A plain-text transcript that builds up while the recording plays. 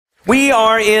We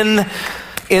are in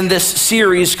this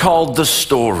series called The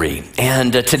Story,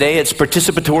 and today it's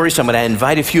participatory, so I'm going to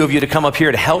invite a few of you to come up here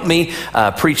to help me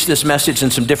preach this message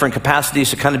in some different capacities,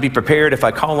 to kind of be prepared. If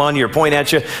I call on you or point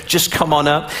at you, just come on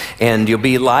up, and you'll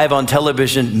be live on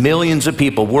television. Millions of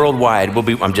people worldwide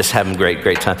I'm just having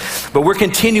great time. But we're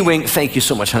continuing, thank you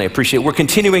so much, honey, I appreciate it. We're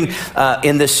continuing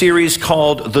in this series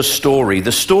called The Story.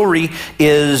 The Story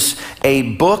is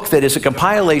a book that is a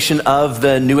compilation of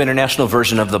the New International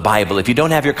Version of the Bible. If you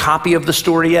don't have your copy of The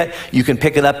Story yet, you can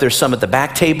pick it up. There's some at the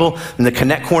back table in the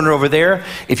Connect corner over there.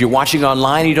 If you're watching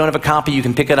online and you don't have a copy, you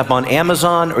can pick it up on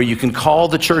Amazon, or you can call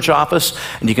the church office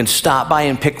and you can stop by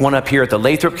and pick one up here at the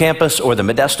Lathrop campus or the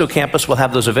Modesto campus. We'll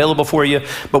have those available for you.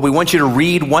 But we want you to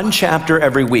read one chapter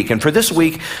every week. And for this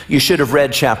week, you should have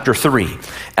read chapter 3.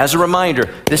 As a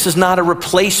reminder, this is not a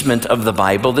replacement of the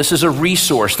Bible. This is a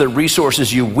resource that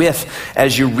resources you with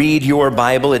as you read your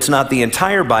Bible. It's not the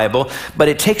entire Bible, but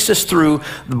it takes us through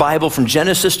the Bible from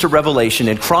Genesis to Revelation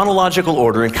in chronological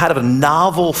order in kind of a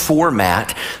novel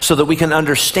format so that we can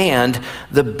understand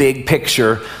the big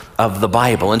picture of the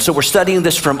Bible. And so we're studying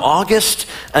this from August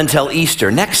until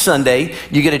Easter. Next Sunday,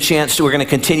 you get a chance we're going to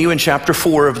continue in chapter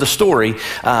 4 of The Story,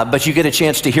 but you get a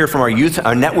chance to hear from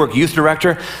our network youth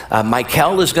director.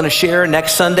 Michael is going to share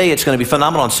next Sunday. It's going to be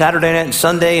phenomenal on Saturday night and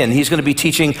Sunday, and he's going to be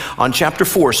teaching on chapter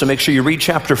 4. So make sure you read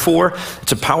chapter 4.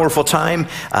 It's a powerful time,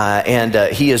 and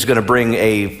he is going to bring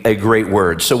a great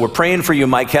word. So we're praying for you,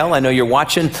 Michael. I know you're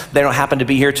watching. They don't happen to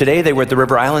be here today. They were at the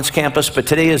River Islands campus, but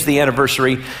today is the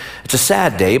anniversary. It's a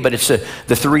sad day, but it's the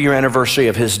 3-year anniversary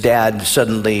of his dad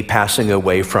suddenly passing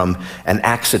away from an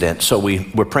accident. So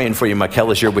we're praying for you,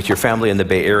 Michael, as you're with your family in the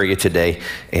Bay Area today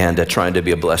and trying to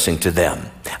be a blessing to them.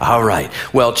 All right.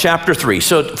 Well, chapter 3.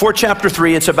 So for chapter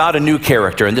 3, it's about a new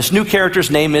character, and this new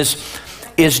character's name is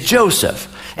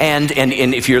Joseph. And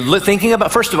if you're thinking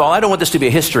about, first of all, I don't want this to be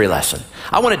a history lesson.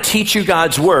 I want to teach you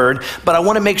God's word, but I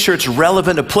want to make sure it's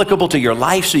relevant, applicable to your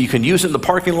life so you can use it in the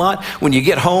parking lot. When you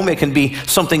get home, it can be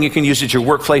something you can use at your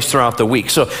workplace throughout the week.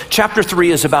 So chapter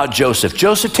 3 is about Joseph.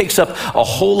 Joseph takes up a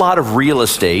whole lot of real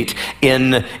estate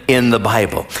in the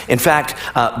Bible. In fact,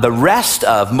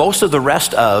 most of the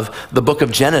rest of the book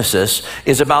of Genesis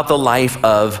is about the life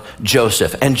of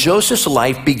Joseph. And Joseph's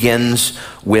life begins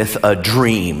with a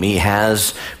dream.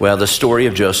 The story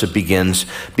of Joseph begins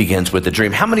with a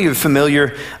dream. How many of you are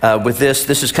familiar with this?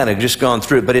 This has kind of just gone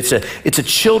through it, but it's a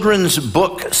children's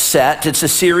book set. It's a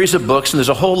series of books, and there's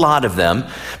a whole lot of them.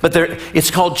 But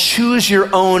it's called Choose Your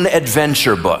Own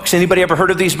Adventure books. Anybody ever heard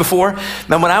of these before?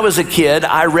 Now, when I was a kid,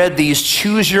 I read these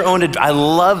Choose Your Own. I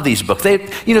love these books.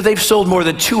 They've sold more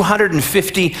than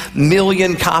 250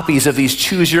 million copies of these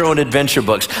Choose Your Own Adventure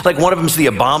books. Like one of them is The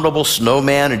Abominable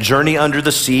Snowman, A Journey Under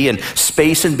the Sea, and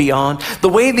Space and Beyond. The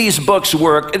way these books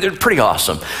work, they're pretty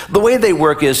awesome. The way they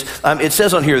work is, it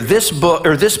says on here, this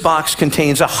box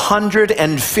contains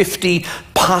 150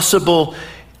 possible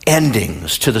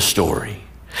endings to the story.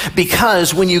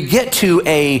 Because when you get to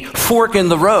a fork in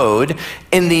the road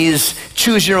in these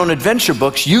Choose Your Own Adventure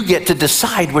books, you get to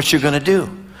decide what you're going to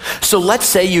do. So let's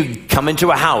say you come into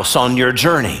a house on your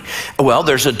journey. Well,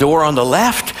 there's a door on the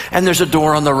left and there's a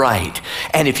door on the right.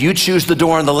 And if you choose the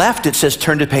door on the left, it says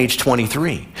turn to page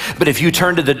 23. But if you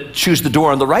choose the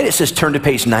door on the right, it says turn to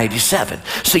page 97.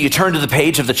 So you turn to the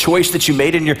page of the choice that you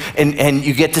made and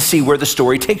you get to see where the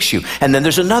story takes you. And then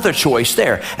there's another choice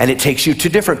there, and it takes you to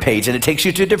a different page, and it takes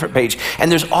you to a different page.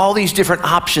 And there's all these different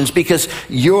options because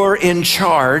you're in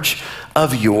charge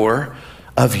of your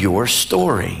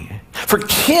story. For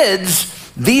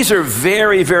kids, these are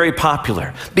very, very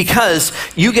popular because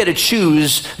you get to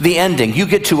choose the ending. You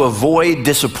get to avoid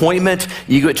disappointment.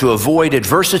 You get to avoid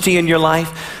adversity in your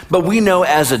life. But we know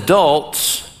as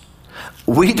adults,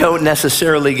 we don't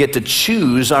necessarily get to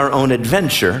choose our own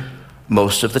adventure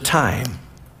most of the time.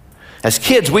 As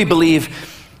kids, we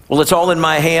believe, well, it's all in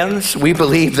my hands. We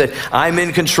believe that I'm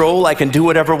in control. I can do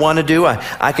whatever I want to do.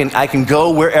 I can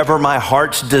go wherever my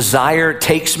heart's desire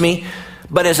takes me.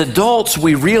 But as adults,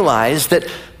 we realize that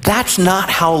that's not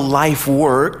how life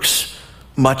works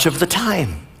much of the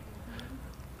time.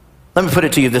 Let me put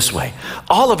it to you this way.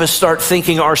 All of us start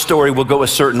thinking our story will go a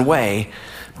certain way,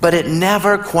 but it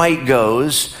never quite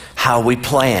goes how we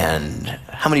planned.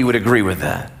 How many would agree with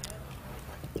that?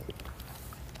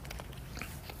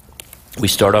 We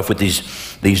start off with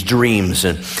these dreams,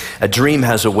 and a dream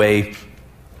has a way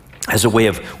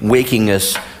of waking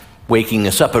us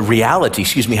up. A reality,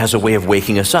 has a way of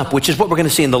waking us up, which is what we're going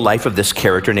to see in the life of this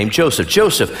character named Joseph.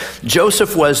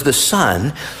 Joseph was the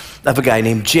son of a guy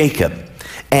named Jacob.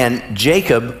 And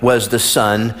Jacob was the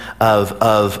son of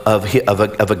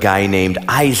a guy named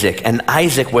Isaac. And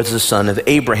Isaac was the son of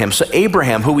Abraham. So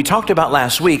Abraham, who we talked about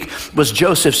last week, was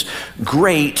Joseph's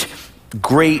great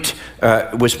grandson.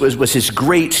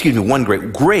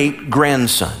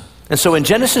 And so in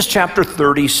Genesis chapter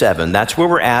 37, that's where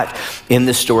we're at in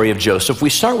this story of Joseph. We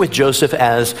start with Joseph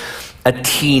as a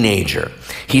teenager.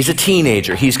 He's a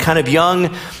teenager. He's kind of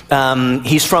young.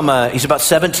 He's about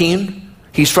 17.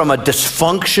 He's from a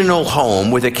dysfunctional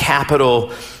home with a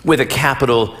capital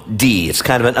D. It's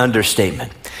kind of an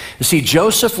understatement. You see,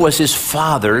 Joseph was his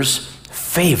father's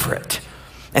favorite.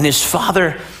 And his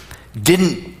father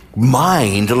didn't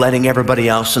mind letting everybody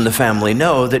else in the family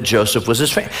know that Joseph was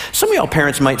his favorite. Some of y'all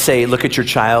parents might say, look at your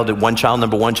child, at one child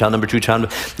number one, child number two, child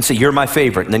number, and say, you're my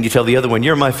favorite. And then you tell the other one,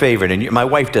 you're my favorite. And my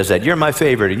wife does that. You're my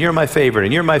favorite, and you're my favorite,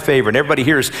 and you're my favorite. And everybody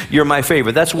hears, you're my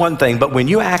favorite. That's one thing. But when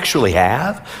you actually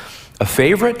have a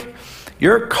favorite,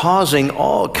 you're causing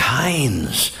all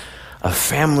kinds of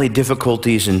family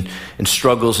difficulties and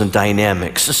struggles and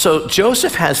dynamics. So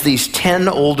Joseph has these 10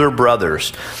 older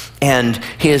brothers, and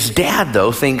his dad,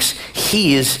 though, thinks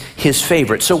he is his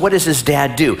favorite. So what does his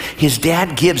dad do? His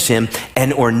dad gives him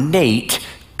an ornate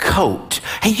coat.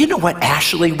 Hey, you know what,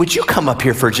 Ashley? Would you come up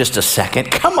here for just a second?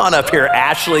 Come on up here,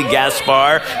 Ashley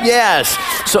Gaspar. Yes.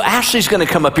 So Ashley's going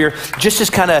to come up here just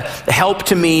as kind of help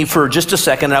to me for just a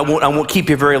second. I won't keep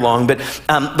you very long, but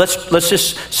let's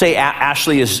just say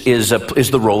Ashley is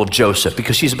the role of Joseph,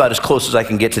 because she's about as close as I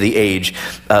can get to the age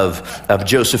of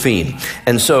Josephine.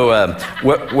 And so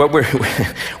what we're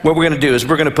going to do is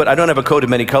we're going to put, I don't have a coat of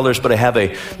many colors, but I have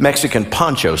a Mexican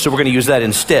poncho, so we're going to use that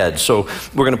instead. So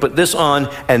we're going to put this on.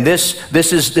 And this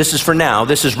is for now,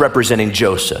 this is representing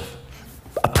Joseph.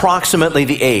 Approximately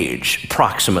the age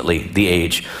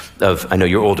of, I know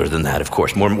you're older than that, of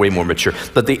course, way more mature,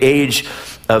 but the age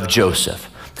of Joseph,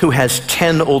 who has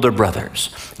 10 older brothers.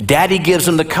 Daddy gives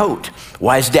him the coat.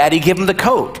 Why does Daddy give him the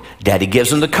coat? Daddy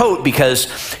gives him the coat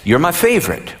because you're my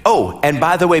favorite. Oh, and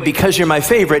by the way, because you're my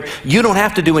favorite, you don't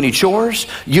have to do any chores.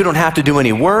 You don't have to do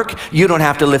any work. You don't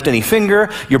have to lift any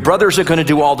finger. Your brothers are going to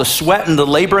do all the sweat and the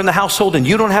labor in the household, and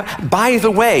you don't have. By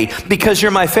the way, because you're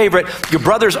my favorite, your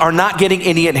brothers are not getting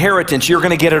any inheritance. You're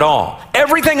going to get it all.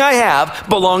 Everything I have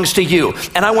belongs to you.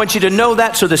 And I want you to know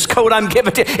that, so this coat I'm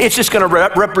giving to you, it's just going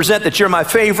to represent that you're my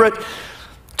favorite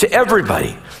to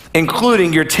everybody,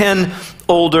 including your 10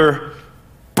 older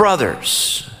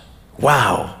brothers.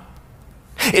 Wow.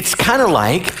 It's kind of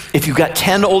like if you've got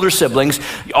 10 older siblings,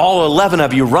 all 11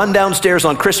 of you run downstairs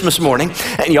on Christmas morning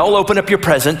and you all open up your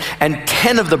present, and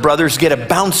 10 of the brothers get a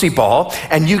bouncy ball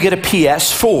and you get a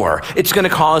PS4. It's going to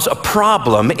cause a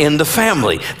problem in the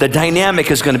family. The dynamic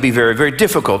is going to be very, very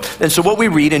difficult. And so what we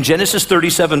read in Genesis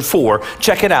 37:4,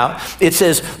 check it out. It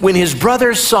says, when his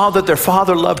brothers saw that their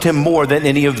father loved him more than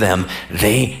any of them,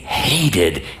 they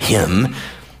hated him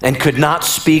and could not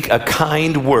speak a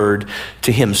kind word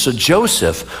to him. So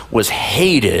Joseph was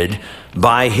hated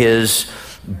by his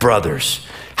brothers.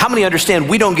 How many understand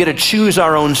we don't get to choose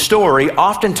our own story,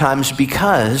 oftentimes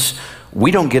because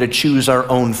we don't get to choose our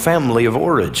own family of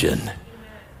origin?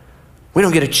 We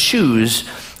don't get to choose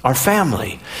our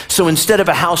family. So instead of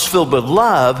a house filled with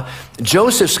love,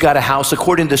 Joseph's got a house,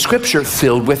 according to Scripture,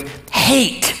 filled with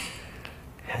hate.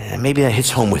 And maybe that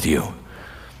hits home with you.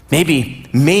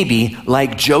 Maybe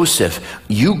like Joseph,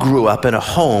 you grew up in a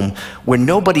home where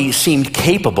nobody seemed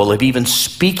capable of even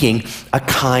speaking a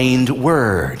kind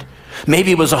word.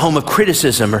 Maybe it was a home of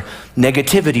criticism or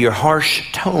negativity or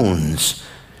harsh tones.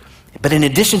 But in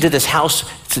addition to this house,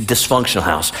 it's a dysfunctional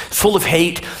house, full of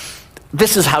hate.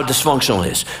 This is how dysfunctional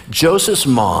it is. Joseph's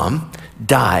mom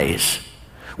dies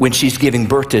when she's giving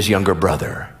birth to his younger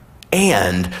brother.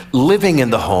 And living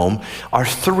in the home are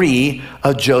 3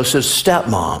 of Joseph's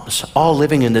stepmoms, all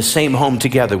living in the same home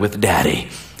together with Daddy.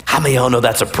 How many of y'all know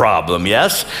that's a problem,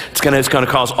 yes? It's gonna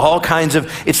cause all kinds of,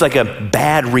 it's like a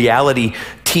bad reality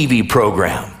TV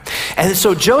program. And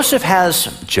so Joseph has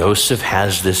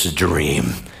this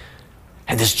dream.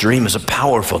 And this dream is a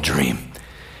powerful dream.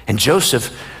 And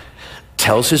Joseph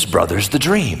tells his brothers the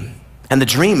dream. And the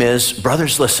dream is,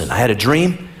 brothers, listen, I had a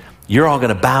dream. You're all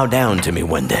gonna bow down to me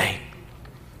one day.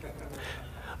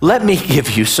 Let me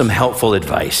give you some helpful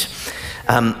advice.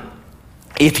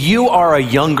 If you are a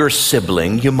younger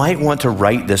sibling, you might want to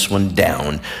write this one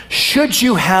down. Should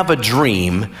you have a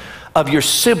dream of your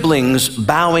siblings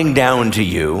bowing down to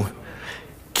you,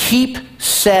 keep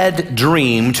said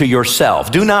dream to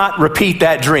yourself. Do not repeat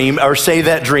that dream or say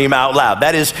that dream out loud.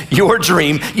 That is your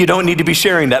dream. You don't need to be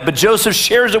sharing that. But Joseph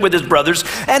shares it with his brothers,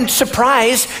 and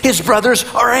surprise, his brothers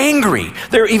are angry.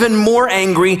 They're even more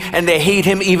angry, and they hate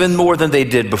him even more than they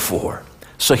did before.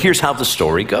 So here's how the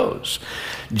story goes.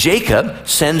 Jacob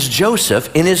sends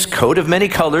Joseph in his coat of many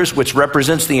colors, which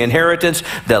represents the inheritance,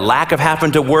 the lack of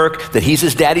having to work, that he's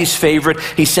his daddy's favorite.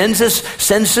 He sends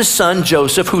his son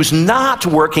Joseph, who's not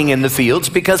working in the fields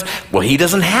because, well, he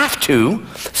doesn't have to,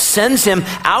 sends him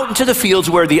out into the fields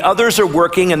where the others are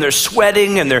working and they're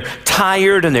sweating and they're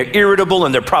tired and they're irritable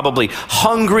and they're probably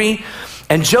hungry.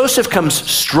 And Joseph comes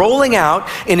strolling out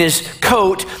in his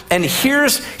coat, and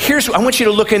here's I want you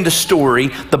to look in the story,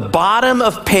 the bottom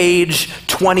of page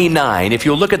 29. If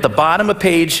you'll look at the bottom of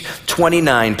page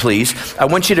 29, please, I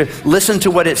want you to listen to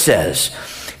what it says.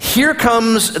 Here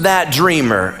comes that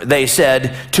dreamer, they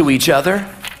said to each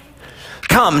other.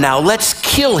 Come now, let's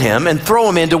kill him and throw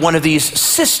him into one of these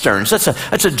cisterns.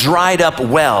 That's a dried up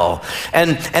well.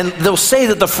 And they'll say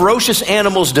that the ferocious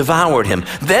animals devoured him.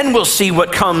 Then we'll see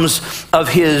what comes of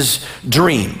his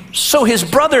dream. So his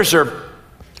brothers are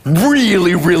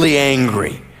really, really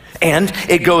angry. And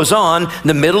it goes on in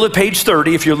the middle of page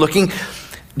 30, if you're looking.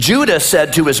 Judah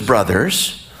said to his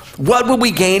brothers, what will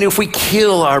we gain if we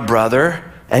kill our brother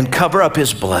and cover up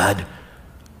his blood?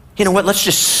 You know what, let's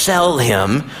just sell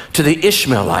him to the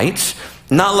Ishmaelites,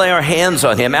 not lay our hands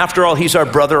on him. After all, he's our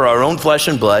brother, our own flesh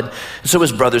and blood. So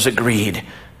his brothers agreed.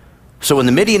 So when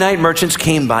the Midianite merchants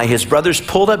came by, his brothers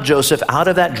pulled up Joseph out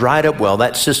of that dried up well,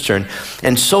 that cistern,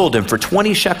 and sold him for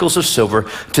 20 shekels of silver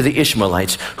to the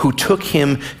Ishmaelites, who took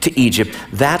him to Egypt.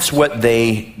 That's what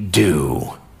they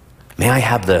do. May I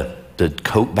have the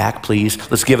coat back, please?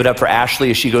 Let's give it up for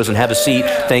Ashley as she goes and have a seat.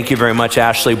 Thank you very much,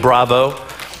 Ashley. Bravo.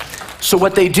 So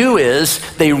what they do is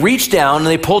they reach down and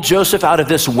they pull Joseph out of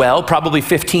this well, probably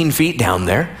 15 feet down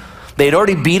there. They'd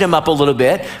already beat him up a little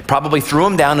bit, probably threw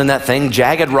him down in that thing,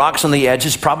 jagged rocks on the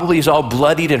edges, probably he's all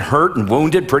bloodied and hurt and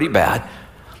wounded pretty bad.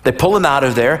 They pull him out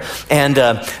of there and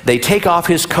they take off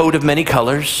his coat of many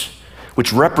colors,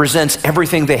 which represents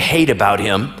everything they hate about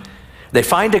him. They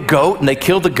find a goat and they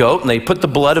kill the goat and they put the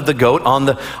blood of the goat on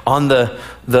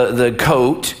the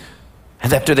coat.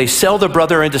 And after they sell the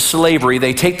brother into slavery,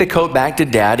 they take the coat back to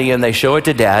daddy and they show it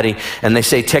to daddy and they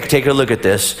say, take a look at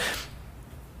this.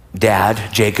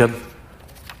 Dad, Jacob,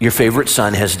 your favorite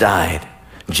son has died.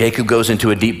 Jacob goes into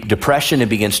a deep depression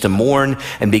and begins to mourn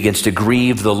and begins to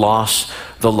grieve the loss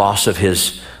of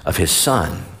his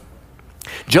son.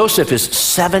 Joseph is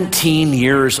 17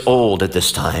 years old at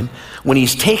this time when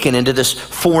he's taken into this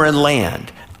foreign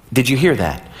land. Did you hear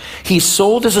that? He's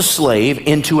sold as a slave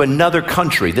into another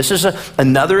country. This is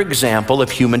another example of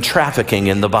human trafficking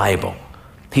in the Bible.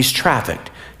 He's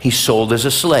trafficked. He's sold as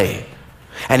a slave.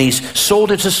 And he's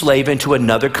sold as a slave into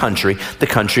another country, the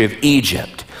country of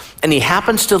Egypt. And he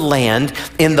happens to land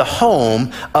in the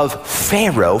home of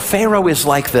Pharaoh. Pharaoh is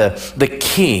like the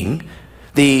king,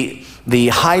 the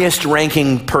highest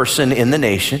ranking person in the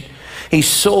nation. He's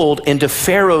sold into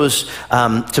Pharaoh's,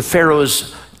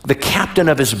 the captain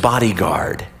of his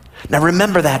bodyguard. Now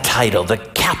remember that title, the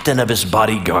captain of his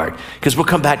bodyguard, because we'll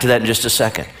come back to that in just a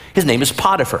second. His name is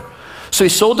Potiphar. So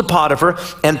he's sold to Potiphar,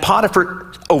 and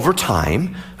Potiphar, over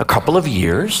time, a couple of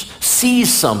years,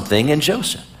 sees something in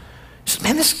Joseph. He says,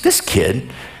 man, this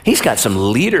kid, he's got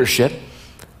some leadership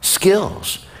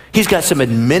skills. He's got some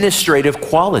administrative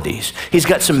qualities. He's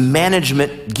got some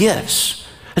management gifts.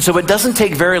 And so it doesn't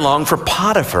take very long for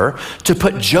Potiphar to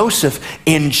put Joseph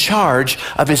in charge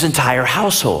of his entire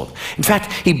household. In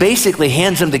fact, he basically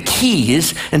hands him the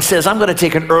keys and says, I'm going to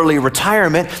take an early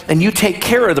retirement and you take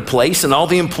care of the place and all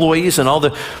the employees and all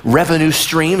the revenue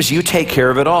streams, you take care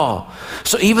of it all.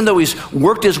 So even though he's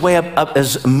worked his way up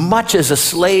as much as a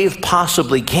slave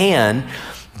possibly can,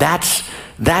 that's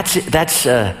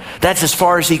as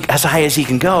far as as high as he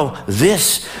can go.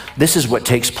 This is what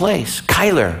takes place.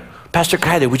 Pastor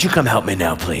Kyler, would you come help me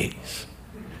now, please?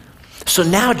 So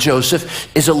now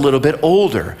Joseph is a little bit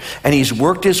older, and he's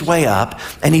worked his way up,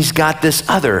 and he's got this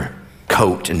other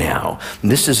coat now.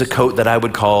 And this is a coat that I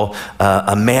would call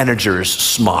a manager's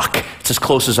smock. It's as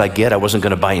close as I get. I wasn't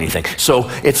going to buy anything. So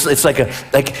it's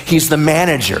like he's the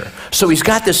manager. So he's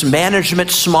got this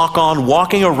management smock on,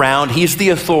 walking around. He's the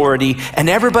authority, and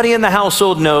everybody in the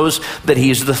household knows that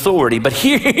he's the authority. But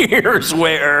here's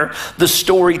where the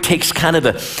story takes kind of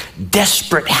a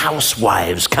Desperate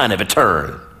Housewives kind of a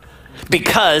turn.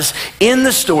 Because in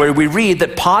the story we read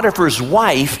that Potiphar's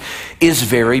wife is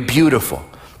very beautiful.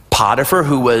 Potiphar,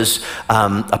 who was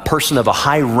a person of a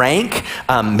high rank,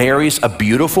 marries a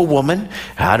beautiful woman.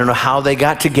 I don't know how they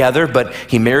got together, but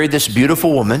he married this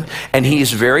beautiful woman, and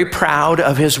he's very proud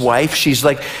of his wife.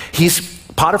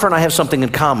 Potiphar and I have something in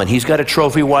common. He's got a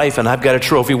trophy wife and I've got a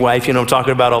trophy wife. You know, I'm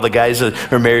talking about all the guys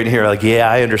that are married here. Like, yeah,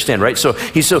 I understand, right? So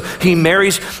he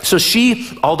marries. So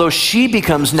although she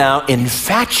becomes now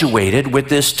infatuated with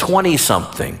this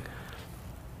 20-something,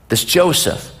 this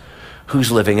Joseph,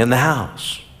 who's living in the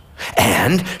house.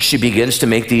 And she begins to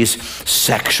make these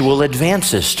sexual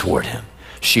advances toward him.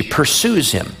 She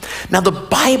pursues him. Now, the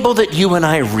Bible that you and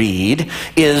I read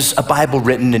is a Bible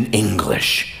written in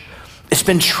English. It's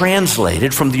been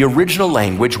translated from the original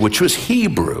language, which was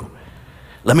Hebrew.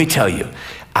 Let me tell you,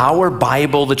 our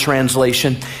Bible, the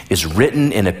translation, is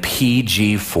written in a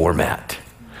PG format.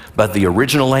 But the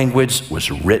original language was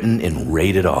written in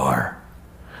rated R.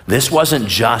 This wasn't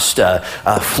just a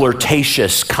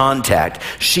flirtatious contact.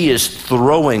 She is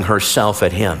throwing herself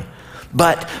at him.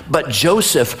 But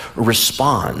Joseph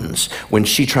responds when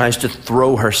she tries to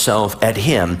throw herself at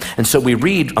him. And so we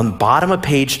read on the bottom of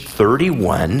page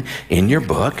 31 in your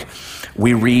book,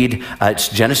 we read, it's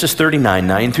Genesis 39,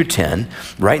 9 through 10,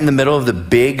 right in the middle of the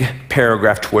big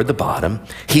paragraph toward the bottom.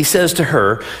 He says to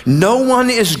her, "No one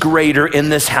is greater in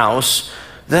this house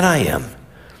than I am.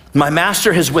 My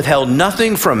master has withheld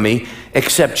nothing from me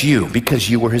except you, because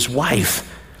you were his wife.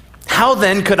 How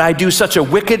then could I do such a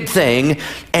wicked thing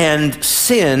and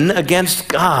sin against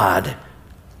God?"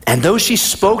 And though she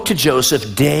spoke to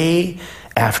Joseph day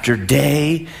after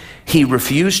day, he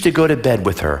refused to go to bed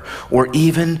with her or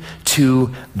even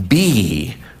to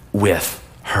be with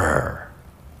her.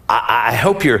 I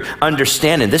hope you're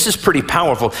understanding. This is pretty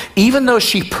powerful. Even though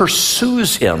she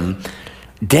pursues him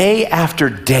day after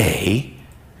day,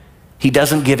 he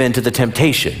doesn't give in to the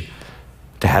temptation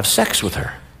to have sex with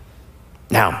her.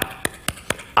 Now,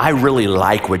 I really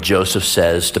like what Joseph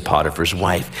says to Potiphar's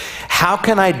wife. How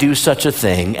can I do such a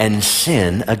thing and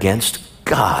sin against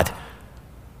God?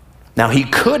 Now, he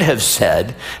could have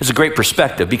said, it's a great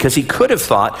perspective, because he could have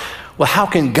thought, well, how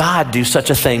can God do such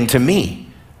a thing to me?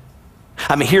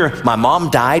 I mean, here, my mom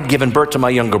died giving birth to my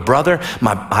younger brother.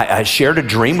 I shared a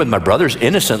dream with my brothers,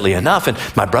 innocently enough, and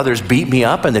my brothers beat me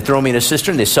up, and they throw me in a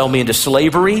cistern, they sell me into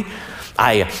slavery.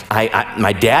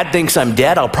 My dad thinks I'm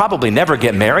dead. I'll probably never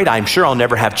get married. I'm sure I'll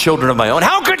never have children of my own.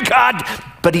 How could God?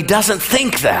 But he doesn't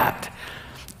think that.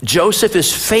 Joseph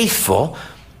is faithful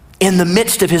in the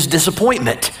midst of his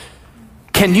disappointment.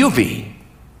 Can you be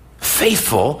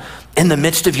faithful in the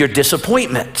midst of your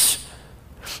disappointments?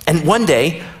 And one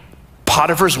day,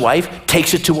 Potiphar's wife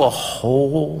takes it to a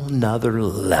whole nother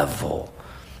level.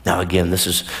 Now again, this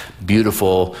is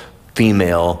beautiful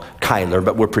female Kyler,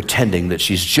 but we're pretending that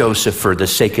she's Joseph for the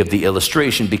sake of the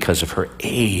illustration because of her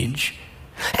age.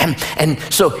 And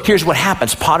so here's what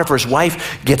happens. Potiphar's wife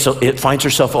finds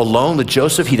herself alone with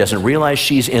Joseph. He doesn't realize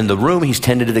she's in the room. He's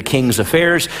tended to the king's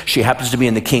affairs. She happens to be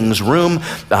in the king's room.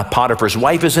 Potiphar's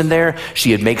wife is in there.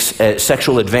 She makes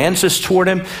sexual advances toward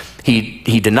him.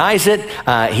 He denies it.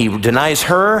 He denies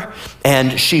her.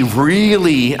 And she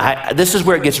really, this is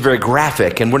where it gets very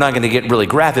graphic, and we're not going to get really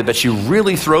graphic, but she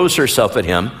really throws herself at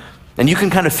him. And you can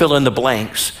kind of fill in the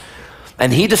blanks.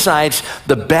 And he decides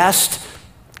the best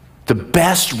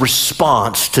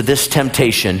response to this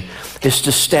temptation is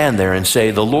to stand there and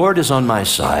say, "The Lord is on my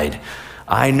side.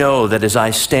 I know that as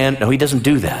I stand," no, he doesn't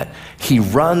do that. He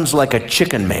runs like a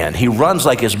chicken man. He runs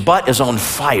like his butt is on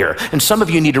fire. And some of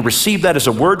you need to receive that as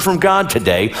a word from God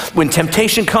today. When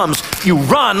temptation comes, you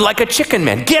run like a chicken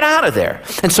man. Get out of there.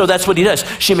 And so that's what he does.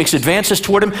 She makes advances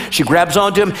toward him. She grabs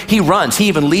onto him. He runs. He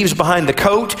even leaves behind the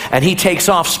coat and he takes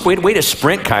off. Way to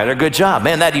sprint, Kyler. Good job.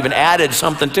 Man, that even added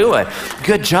something to it.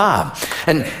 Good job.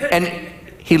 And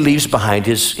he leaves behind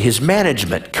his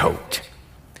management coat.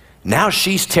 Now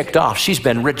she's ticked off. She's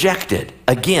been rejected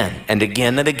again and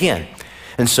again and again.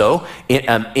 And so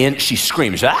she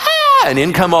screams, "Ah!" And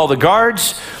in come all the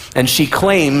guards, and she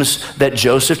claims that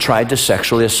Joseph tried to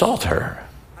sexually assault her.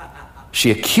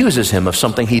 She accuses him of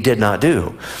something he did not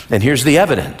do. And here's the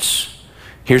evidence.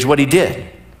 Here's what he did.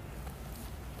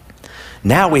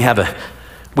 Now we have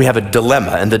a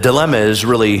dilemma, and the dilemma is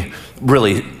really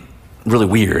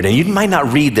weird. And you might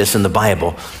not read this in the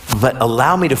Bible, but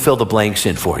allow me to fill the blanks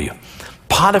in for you.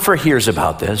 Potiphar hears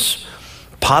about this.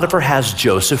 Potiphar has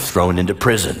Joseph thrown into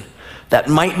prison. That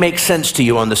might make sense to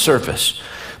you on the surface,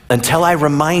 until I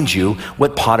remind you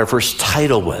what Potiphar's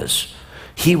title was.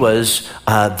 He was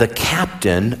the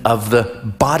captain of the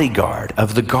bodyguard,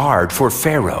 of the guard for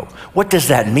Pharaoh. What does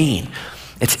that mean?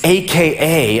 It's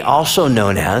AKA, also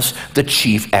known as the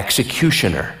chief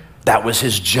executioner. That was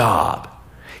his job.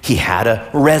 He had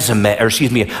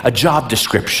a job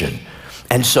description.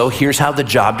 And so here's how the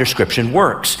job description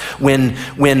works. When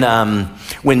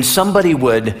somebody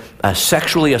would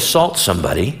sexually assault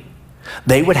somebody,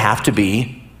 they would have to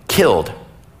be killed.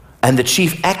 And the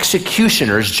chief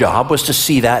executioner's job was to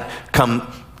see that come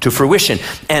to fruition.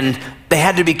 And they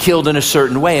had to be killed in a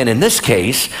certain way. And in this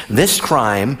case, this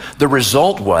crime, the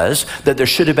result was that there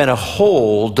should have been a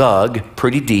hole dug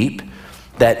pretty deep,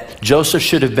 that Joseph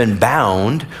should have been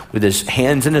bound with his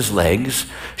hands and his legs,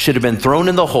 should have been thrown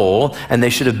in the hole, and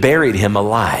they should have buried him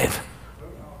alive.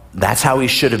 That's how he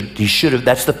should have,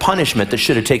 that's the punishment that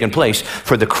should have taken place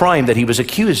for the crime that he was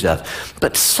accused of.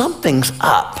 But something's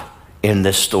up in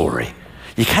this story.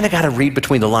 You kind of got to read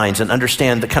between the lines and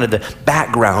understand the kind of the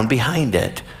background behind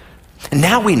it. And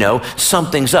now we know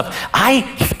something's up.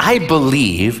 I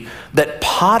believe that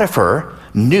Potiphar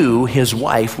knew his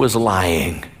wife was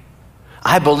lying.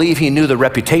 I believe he knew the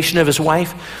reputation of his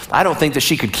wife. I don't think that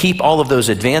she could keep all of those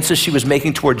advances she was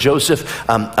making toward Joseph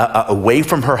away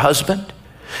from her husband.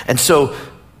 And so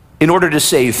in order to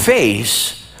save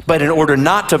face, but in order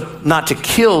not to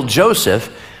kill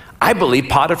Joseph, I believe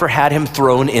Potiphar had him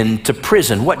thrown into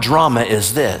prison. What drama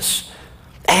is this?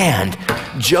 And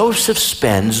Joseph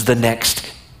spends the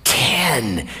next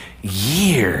 10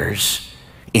 years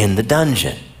in the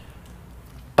dungeon.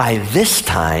 By this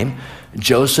time,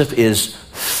 Joseph is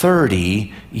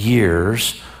 30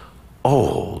 years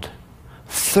old.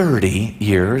 30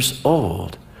 years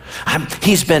old.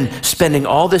 He's been spending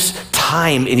all this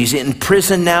time, and he's in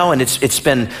prison now, and he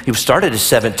started at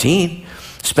 17.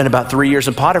 Spent about 3 years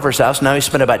in Potiphar's house. Now he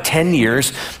spent about 10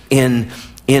 years in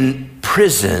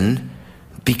prison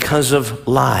because of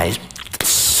lies.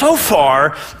 So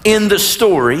far in the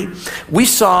story, we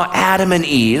saw Adam and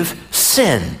Eve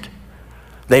sinned.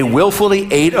 They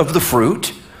willfully ate of the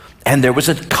fruit, and there was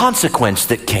a consequence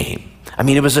that came. I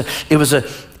mean, it was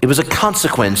a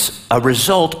consequence, a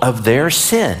result of their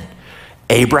sin.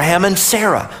 Abraham and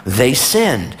Sarah, they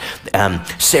sinned.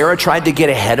 Sarah tried to get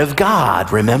ahead of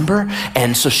God, remember?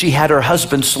 And so she had her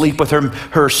husband sleep with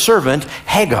her servant,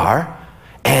 Hagar,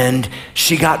 and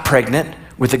she got pregnant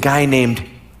with a guy named,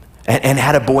 and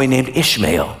had a boy named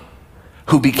Ishmael,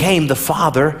 who became the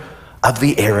father of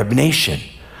the Arab nation,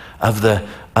 of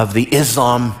the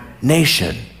Islam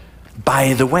nation.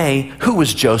 By the way, who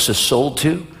was Joseph sold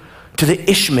to? To the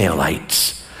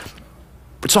Ishmaelites.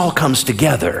 It all comes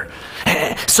together.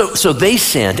 So they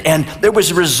sinned, and there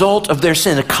was a result of their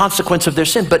sin, a consequence of their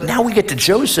sin. But now we get to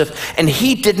Joseph, and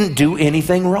he didn't do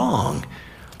anything wrong.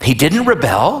 He didn't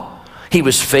rebel. He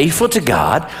was faithful to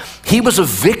God. He was a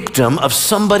victim of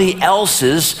somebody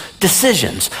else's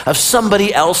decisions, of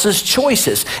somebody else's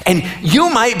choices. And you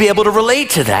might be able to relate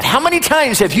to that. How many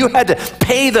times have you had to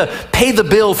pay the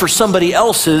bill for somebody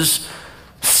else's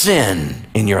sin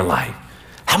in your life?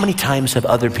 How many times have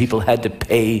other people had to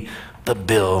pay the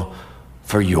bill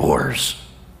for yours?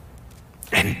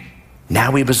 And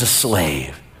now he was a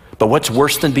slave. But what's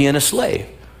worse than being a slave?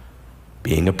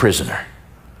 Being a prisoner.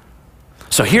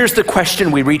 So here's the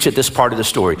question we reach at this part of the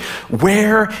story.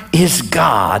 Where is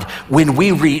God when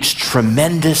we reach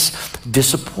tremendous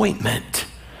disappointment?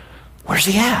 Where's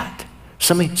he at?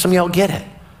 Some of y'all get it.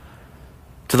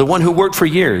 To the one who worked for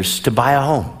years to buy a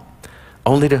home,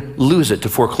 only to lose it to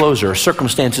foreclosure or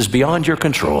circumstances beyond your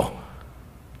control.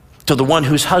 To the one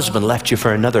whose husband left you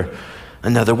for another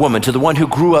woman. To the one who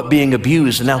grew up being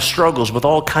abused and now struggles with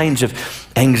all kinds of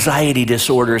anxiety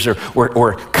disorders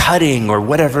or cutting or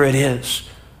whatever it is.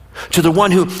 To the one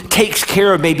who takes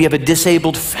care of maybe of a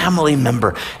disabled family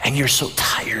member and you're so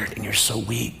tired and you're so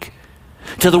weak.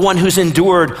 To the one who's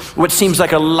endured what seems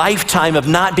like a lifetime of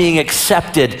not being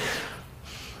accepted.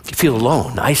 You feel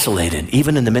alone, isolated,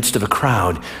 even in the midst of a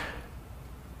crowd.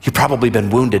 You've probably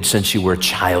been wounded since you were a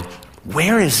child.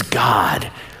 Where is God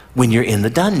when you're in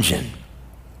the dungeon?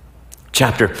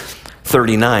 Chapter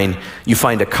 39, you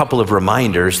find a couple of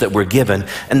reminders that were given.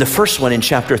 And the first one in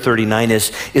chapter 39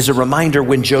 is a reminder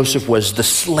when Joseph was the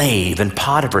slave in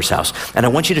Potiphar's house. And I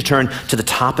want you to turn to the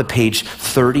top of page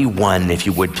 31, if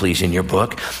you would please, in your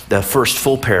book. The first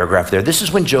full paragraph there. This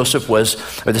is when Joseph was,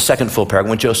 or the second full paragraph,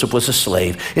 when Joseph was a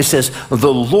slave. It says,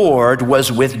 the Lord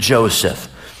was with Joseph,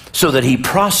 so that he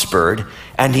prospered,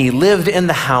 and he lived in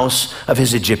the house of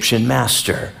his Egyptian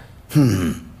master.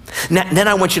 Then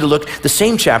I want you to look the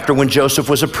same chapter when Joseph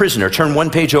was a prisoner. Turn one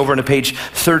page over to page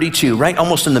 32, right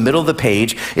almost in the middle of the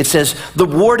page. It says, the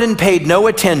warden paid no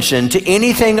attention to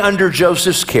anything under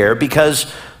Joseph's care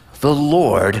because the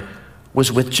Lord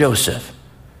was with Joseph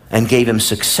and gave him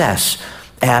success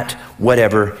at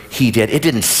whatever he did. It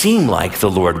didn't seem like the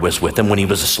Lord was with him when he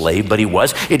was a slave, but he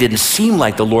was. It didn't seem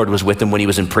like the Lord was with him when he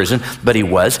was in prison, but he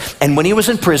was. And when he was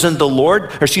in prison, the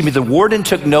warden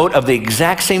took note of the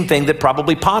exact same thing that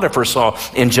probably Potiphar saw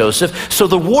in Joseph. So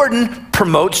the warden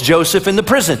promotes Joseph in the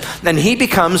prison, and he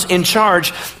becomes in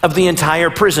charge of the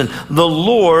entire prison. The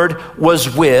Lord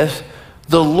was with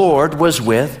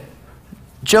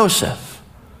Joseph.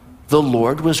 The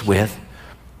Lord was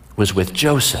with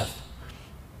Joseph.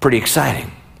 Pretty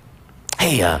exciting.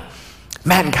 Hey,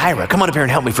 Matt and Kyra, come on up here and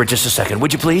help me for just a second,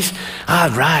 would you please? All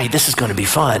right, this is going to be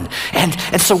fun. And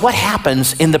so what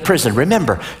happens in the prison?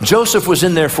 Remember, Joseph was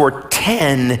in there for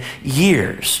 10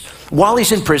 years. While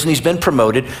he's in prison, he's been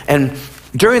promoted, and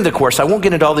during the course, I won't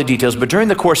get into all the details, but during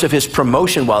the course of his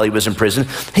promotion while he was in prison,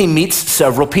 he meets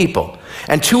several people.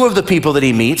 And two of the people that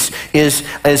he meets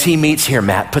here,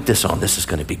 Matt, put this on. This is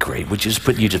going to be great. Would you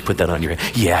just put that on your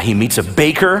head? Yeah, he meets a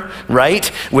baker, right?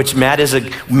 Which Matt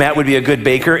would be a good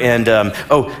baker. And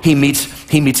he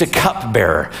meets a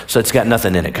cupbearer. So it's got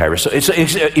nothing in it, Kyra.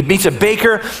 So he meets a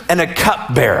baker and a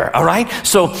cupbearer. All right.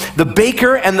 So the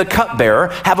baker and the cupbearer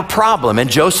have a problem, and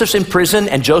Joseph's in prison,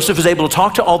 and Joseph is able to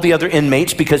talk to all the other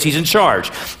inmates because he's in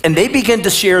charge. And they begin to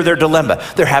share their dilemma.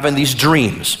 They're having these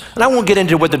dreams, and I won't get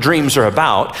into what the dreams are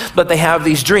about, but they have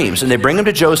these dreams, and they bring them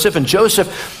to Joseph, and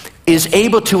Joseph is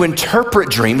able to interpret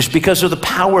dreams because of the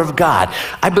power of God.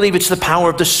 I believe it's the power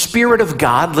of the Spirit of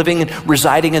God living and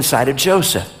residing inside of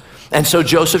Joseph. And so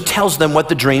Joseph tells them what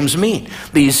the dreams mean,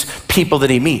 these people that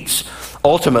he meets.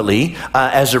 Ultimately,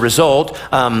 as a result,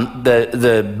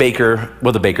 the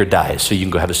baker dies. So you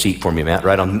can go have a seat for me, Matt,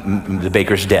 right? The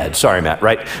baker's dead. Sorry, Matt,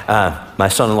 right? My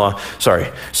son-in-law, sorry.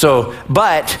 So,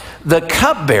 but the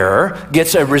cupbearer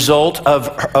gets a result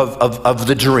of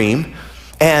the dream.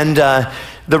 And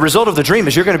the result of the dream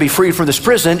is you're going to be freed from this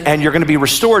prison, and you're going to be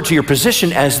restored to your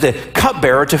position as the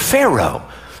cupbearer to Pharaoh.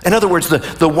 In other words,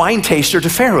 the wine taster to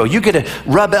Pharaoh. You get to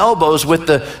rub elbows with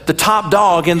the top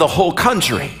dog in the whole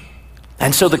country.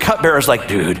 And so the cupbearer's like,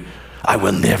 dude, I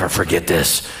will never forget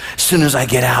this. As soon as I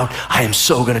get out, I am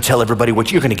so going to tell everybody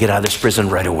what you're going to get out of this prison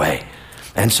right away.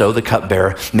 And so the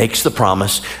cupbearer makes the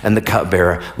promise, and the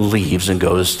cupbearer leaves and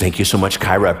goes, thank you so much,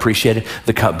 Kyra, I appreciate it.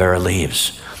 The cupbearer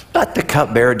leaves. But the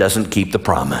cupbearer doesn't keep the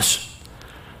promise.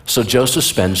 So Joseph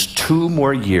spends 2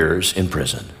 more years in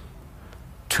prison.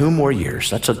 2 more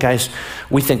years. That's what, guys,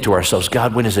 we think to ourselves,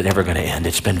 God, when is it ever going to end?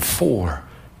 It's been 4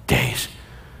 days.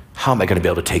 How am I going to be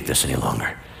able to take this any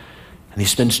longer? And he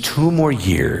spends 2 more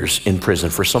years in prison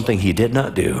for something he did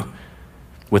not do,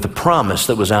 with a promise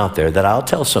that was out there that I'll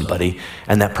tell somebody,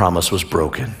 and that promise was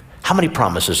broken. How many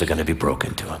promises are going to be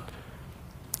broken to him?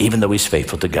 Even though he's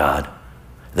faithful to God.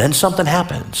 Then something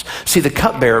happens. See, the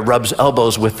cupbearer rubs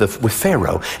elbows with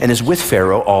Pharaoh and is with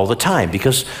Pharaoh all the time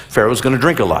because Pharaoh's going to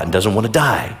drink a lot and doesn't want to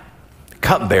die.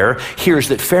 Cupbearer hears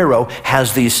that Pharaoh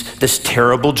has this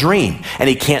terrible dream, and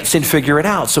he can't seem to figure it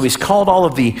out. So he's called all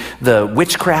of the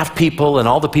witchcraft people and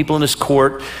all the people in his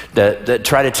court that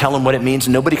try to tell him what it means.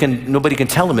 Nobody can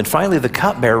tell him. And finally, the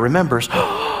cupbearer remembers,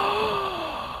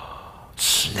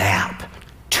 snap,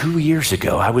 2 years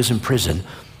ago I was in prison,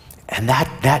 and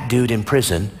that dude in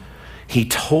prison, he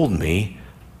told me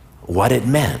what it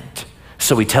meant.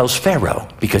 So he tells Pharaoh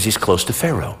because he's close to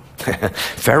Pharaoh.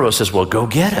 Pharaoh says, well, go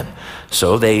get him.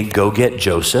 So they go get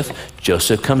Joseph.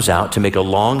 Joseph comes out. To make a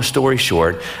long story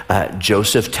short,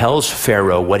 Joseph tells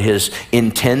Pharaoh what his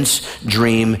intense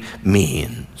dream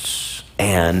means.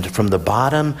 And from the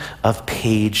bottom of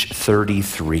page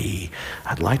 33,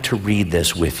 I'd like to read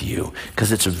this with you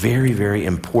because it's a very, very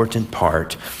important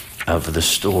part of the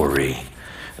story.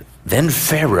 Then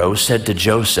Pharaoh said to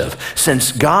Joseph,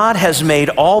 since God has made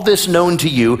all this known to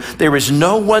you, there is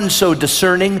no one so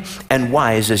discerning and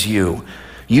wise as you.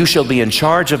 You shall be in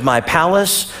charge of my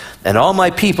palace, and all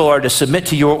my people are to submit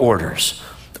to your orders.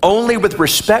 Only with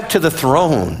respect to the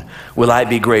throne will I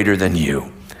be greater than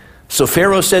you. So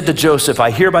Pharaoh said to Joseph,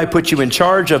 I hereby put you in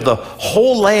charge of the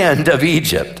whole land of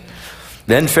Egypt.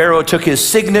 Then Pharaoh took his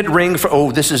signet ring,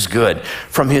 this is good,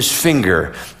 from his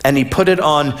finger, and he put it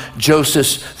on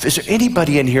Joseph's. Is there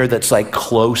anybody in here that's like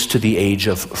close to the age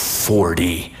of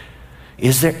 40?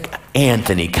 Is there?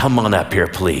 Anthony, come on up here,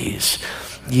 please.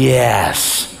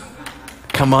 Yes.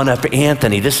 Come on up,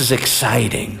 Anthony. This is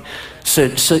exciting. So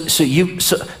he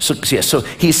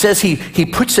says he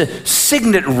puts a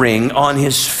signet ring on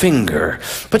his finger,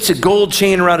 puts a gold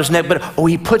chain around his neck, but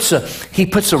he puts a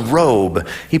robe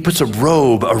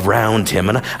around him.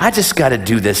 And I just got to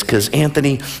do this because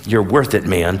Anthony, you're worth it,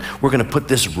 man. We're going to put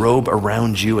this robe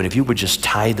around you, and if you would just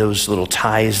tie those little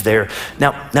ties there.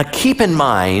 Now keep in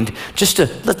mind,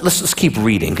 let's keep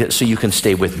reading so you can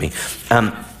stay with me.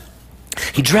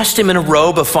 He dressed him in a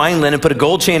robe of fine linen, put a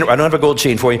gold chain. I don't have a gold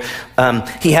chain for you.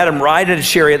 He had him ride in a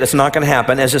chariot. That's not going to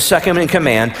happen. As a second in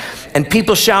command. And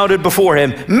people shouted before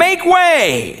him, "Make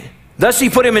way!" Thus he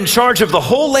put him in charge of the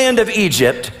whole land of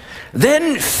Egypt.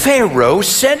 Then Pharaoh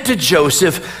said to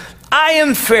Joseph, "I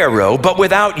am Pharaoh, but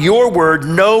without your word,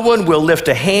 no one will lift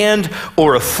a hand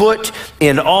or a foot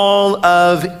in all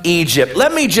of Egypt."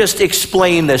 Let me just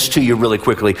explain this to you really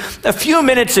quickly. A few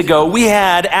minutes ago, we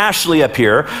had Ashley up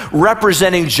here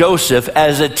representing Joseph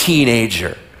as a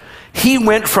teenager. He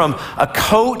went from a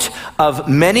coat of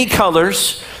many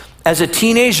colors as a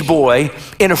teenage boy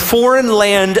in a foreign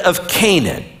land of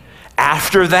Canaan.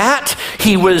 After that,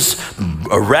 he was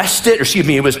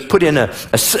he was put in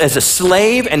as a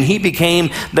slave, and he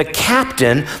became the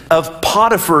captain of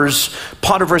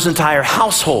Potiphar's entire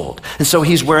household. And so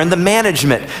he's wearing the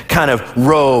management kind of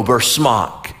robe or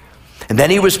smock. And then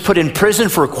he was put in prison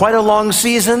for quite a long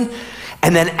season.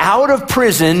 And then out of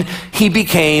prison, he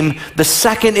became the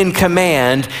second in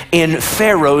command in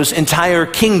Pharaoh's entire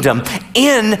kingdom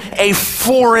in a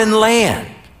foreign land.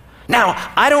 Now,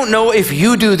 I don't know if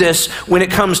you do this when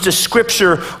it comes to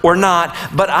scripture or not,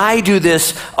 but I do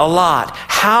this a lot.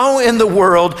 How in the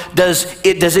world does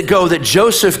it go that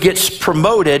Joseph gets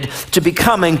promoted to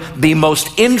becoming the most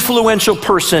influential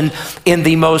person in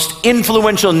the most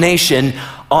influential nation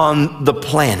on the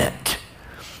planet?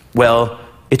 Well,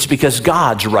 it's because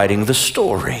God's writing the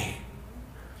story.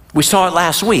 We saw it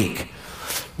last week.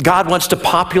 God wants to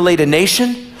populate a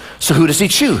nation, so who does he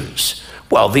choose?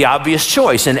 Well, the obvious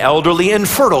choice, an elderly and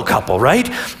fertile couple, right?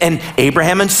 And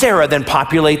Abraham and Sarah then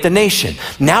populate the nation.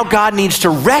 Now God needs to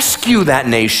rescue that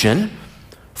nation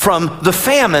from the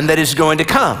famine that is going to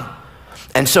come.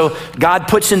 And so God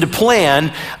puts into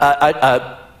plan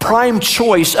a prime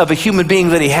choice of a human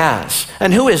being that he has.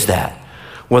 And who is that?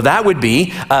 Well, that would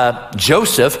be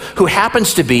Joseph, who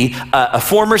happens to be a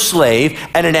former slave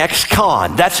and an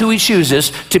ex-con. That's who he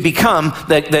chooses to become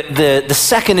the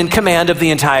second in command of the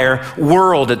entire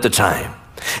world at the time.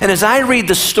 And as I read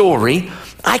the story,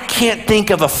 I can't think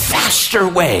of a faster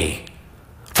way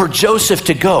for Joseph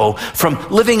to go from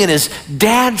living in his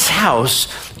dad's house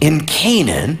in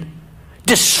Canaan,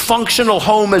 dysfunctional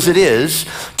home as it is,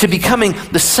 to becoming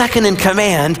the second in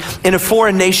command in a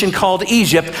foreign nation called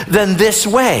Egypt than this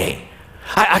way.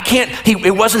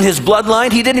 It wasn't his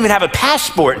bloodline. He didn't even have a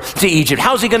passport to Egypt.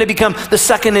 How's he going to become the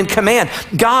second in command?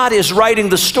 God is writing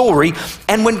the story,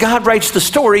 and when God writes the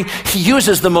story, he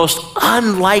uses the most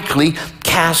unlikely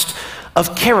cast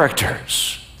of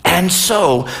characters. And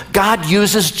so God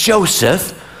uses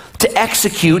Joseph to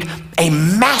execute a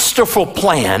masterful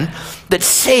plan that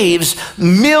saves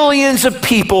millions of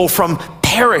people from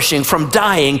perishing, from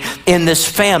dying in this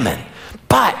famine.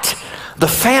 But the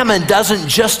famine doesn't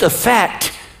just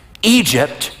affect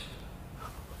Egypt,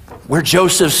 where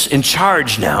Joseph's in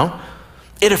charge now.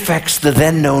 It affects the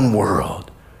then known world.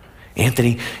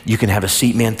 Anthony, you can have a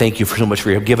seat, man. Thank you so much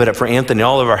for your give it up for Anthony,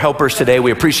 all of our helpers today.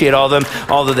 We appreciate all of them,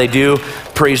 all that they do.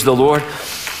 Praise the Lord.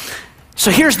 So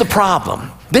here's the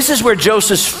problem. This is where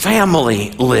Joseph's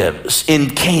family lives, in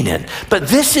Canaan. But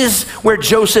this is where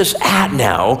Joseph's at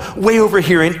now, way over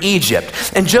here in Egypt.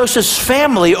 And Joseph's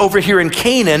family over here in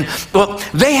Canaan, well,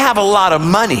 they have a lot of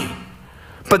money,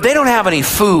 but they don't have any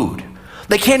food.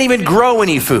 They can't even grow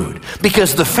any food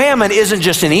because the famine isn't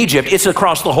just in Egypt, it's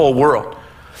across the whole world.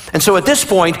 And so at this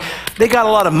point, they got a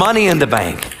lot of money in the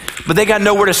bank, but they got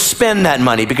nowhere to spend that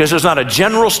money because there's not a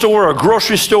general store or a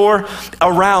grocery store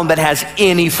around that has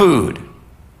any food.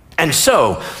 And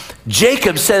so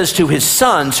Jacob says to his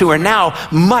sons, who are now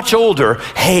much older,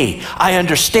 hey, I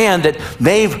understand that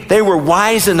they were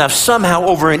wise enough somehow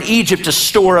over in Egypt to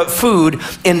store up food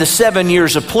in the 7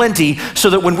 years of plenty, so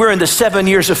that when we're in the 7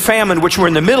 years of famine, which we're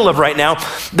in the middle of right now,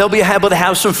 they'll be able to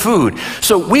have some food.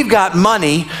 So we've got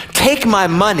money. Take my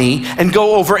money and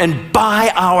go over and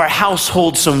buy our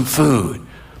household some food.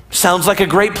 Sounds like a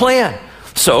great plan.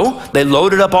 So they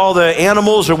loaded up all the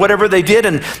animals or whatever they did,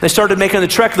 and they started making the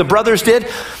trek, the brothers did,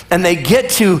 and they get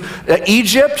to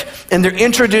Egypt, and they're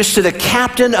introduced to the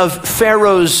captain of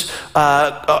Pharaoh's,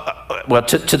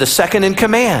 to the second in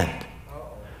command,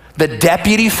 the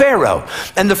deputy Pharaoh.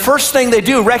 And the first thing they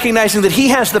do, recognizing that he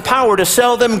has the power to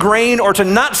sell them grain or to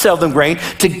not sell them grain,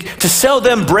 to sell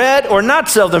them bread or not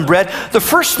sell them bread, the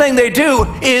first thing they do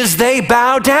is they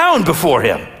bow down before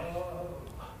him.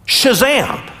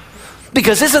 Shazam.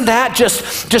 Because isn't that just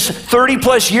 30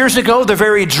 plus years ago, the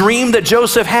very dream that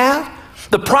Joseph had?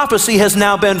 The prophecy has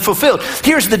now been fulfilled.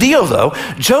 Here's the deal, though.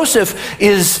 Joseph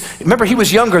remember, he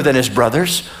was younger than his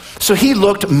brothers, so he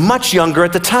looked much younger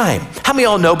at the time. How many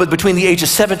of y'all know, but between the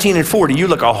ages 17 and 40, you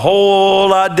look a whole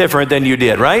lot different than you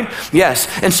did, right? Yes.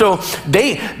 And so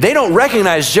they don't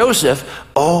recognize Joseph.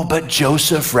 Oh, but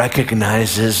Joseph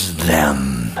recognizes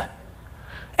them.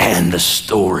 And the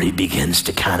story begins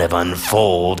to kind of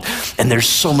unfold. And there's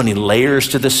so many layers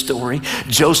to this story.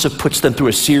 Joseph puts them through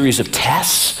a series of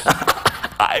tests.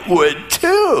 I would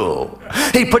too.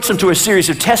 He puts them through a series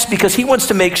of tests because he wants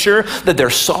to make sure that they're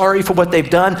sorry for what they've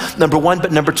done, number one,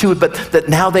 but number two, but that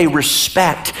now they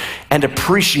respect and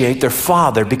appreciate their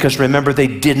father, because remember, they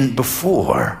didn't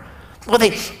before. Well,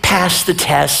 they pass the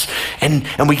test, and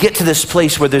we get to this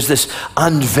place where there's this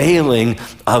unveiling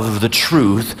of the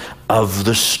truth of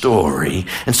the story.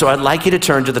 And so I'd like you to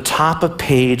turn to the top of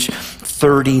page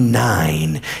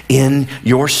 39 in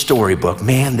your storybook.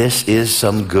 Man, this is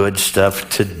some good stuff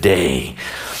today.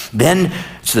 Then,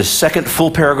 it's the second full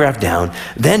paragraph down.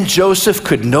 Then Joseph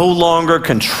could no longer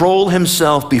control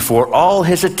himself before all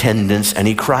his attendants, and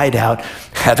he cried out,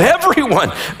 "Have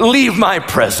everyone leave my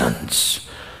presence."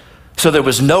 So there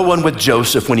was no one with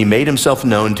Joseph when he made himself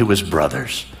known to his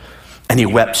brothers. And he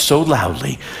wept so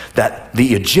loudly that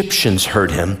the Egyptians heard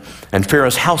him, and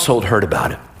Pharaoh's household heard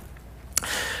about it.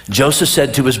 Joseph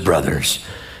said to his brothers,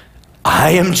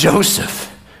 "I am Joseph.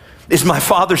 Is my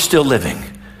father still living?"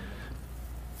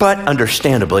 But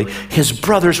understandably, his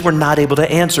brothers were not able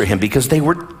to answer him because they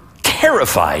were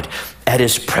terrified at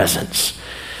his presence.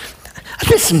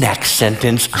 This next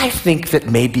sentence, I think that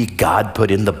maybe God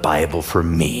put in the Bible for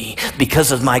me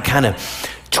because of my kind of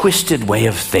twisted way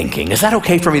of thinking. Is that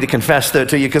okay for me to confess that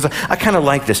to you? Because I kind of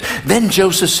like this. Then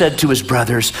Joseph said to his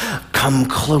brothers, "Come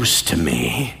close to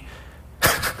me."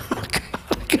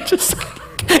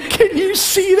 Can you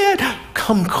see that?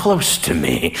 Come close to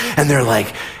me. And they're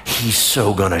like, he's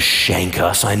so gonna shank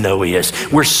us. I know he is.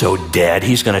 We're so dead.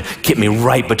 He's gonna get me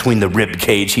right between the rib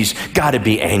cage. He's gotta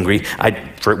be angry.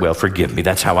 Forgive me.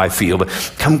 That's how I feel, but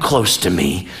come close to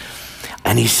me.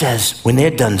 And he says, when they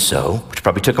had done so, which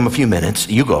probably took them a few minutes,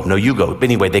 you go. But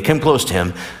anyway, they came close to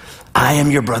him. "I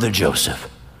am your brother Joseph,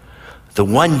 the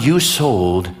one you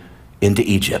sold into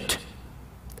Egypt.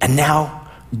 And now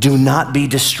do not be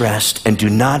distressed and do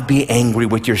not be angry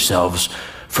with yourselves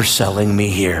for selling me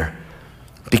here,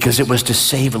 because it was to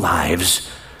save lives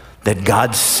that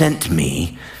God sent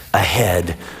me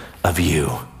ahead of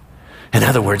you." In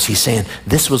other words, he's saying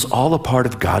this was all a part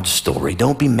of God's story.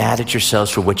 Don't be mad at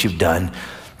yourselves for what you've done,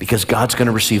 because God's going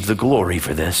to receive the glory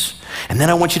for this. And then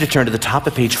I want you to turn to the top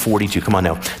of page 42. Come on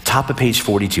now, top of page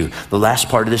 42, the last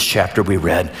part of this chapter we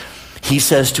read. He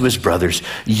says to his brothers,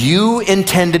 "You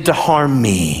intended to harm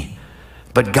me,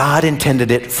 but God intended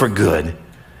it for good,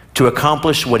 to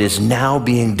accomplish what is now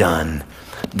being done,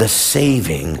 the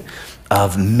saving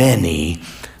of many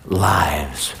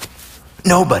lives."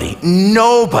 Nobody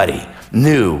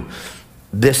knew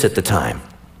this at the time.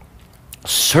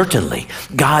 Certainly,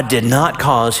 God did not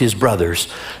cause his brothers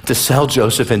to sell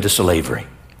Joseph into slavery.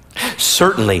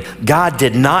 Certainly, God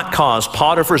did not cause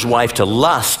Potiphar's wife to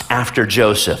lust after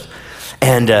Joseph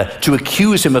and to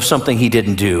accuse him of something he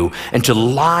didn't do and to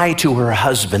lie to her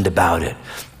husband about it.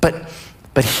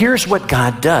 But here's what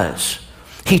God does.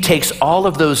 He takes all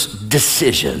of those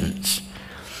decisions.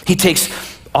 He takes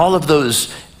all of those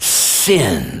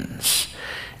sins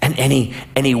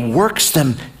and he works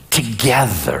them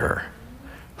together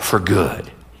for good.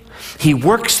 He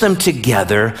works them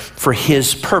together for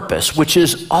his purpose, which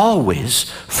is always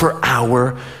for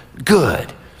our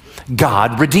good.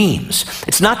 God redeems.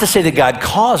 It's not to say that God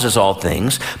causes all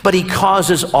things, but he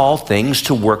causes all things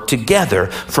to work together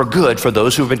for good for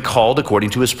those who have been called according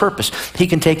to his purpose. He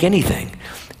can take anything,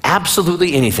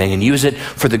 absolutely anything, and use it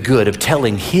for the good of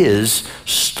telling his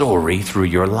story through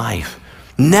your life.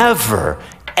 Never,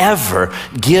 ever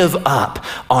give up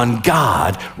on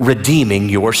God redeeming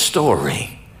your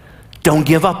story. Don't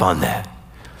give up on that.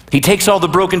 He takes all the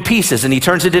broken pieces and he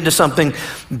turns it into something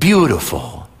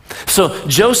beautiful. So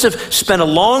Joseph spent a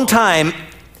long time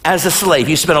as a slave.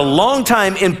 He spent a long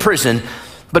time in prison,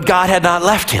 but God had not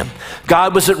left him.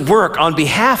 God was at work on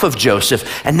behalf of Joseph,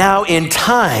 and now in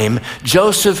time,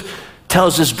 Joseph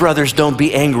tells his brothers, "Don't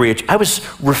be angry." I was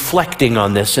reflecting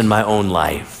on this in my own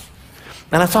life,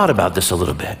 and I thought about this a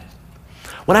little bit.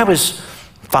 When I was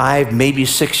 5, maybe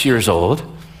 6 years old,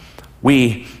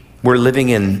 we were living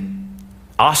in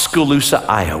Oskaloosa,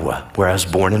 Iowa, where I was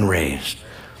born and raised.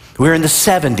 We were in the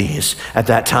 70s at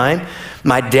that time.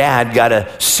 My dad got a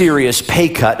serious pay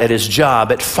cut at his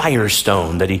job at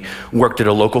Firestone, that he worked at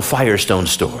a local Firestone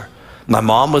store. My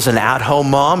mom was an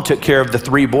at-home mom, took care of the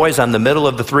 3 boys. I'm the middle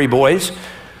of the 3 boys.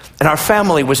 And our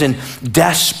family was in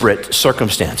desperate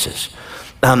circumstances.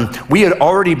 We had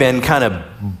already been kind of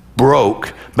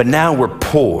broke, but now we're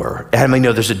poor. And I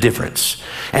know there's a difference.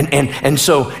 And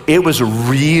so it was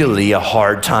really a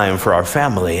hard time for our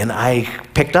family. And I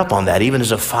picked up on that even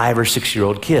as a 5 or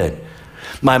 6-year-old kid.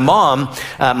 My mom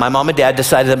and dad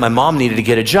decided that my mom needed to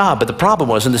get a job, but the problem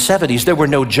was in the 70s, there were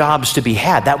no jobs to be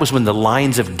had. That was when the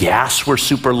lines of gas were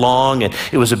super long and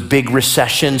it was a big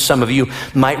recession. Some of you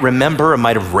might remember or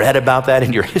might have read about that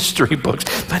in your history books,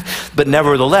 but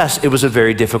nevertheless, it was a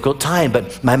very difficult time.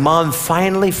 But my mom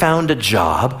finally found a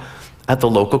job at the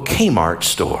local Kmart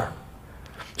store.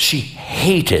 She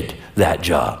hated that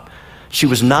job. She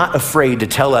was not afraid to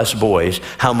tell us boys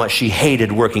how much she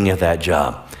hated working at that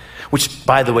job. Which,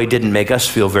 by the way, didn't make us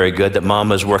feel very good that mom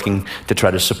was working to try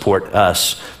to support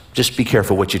us. Just be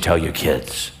careful what you tell your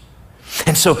kids.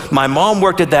 And so my mom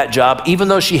worked at that job, even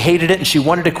though she hated it and she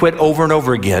wanted to quit over and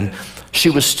over again. She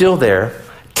was still there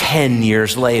 10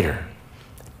 years later.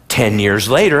 10 years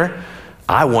later,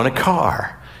 I want a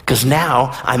car because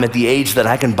now I'm at the age that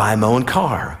I can buy my own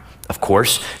car. Of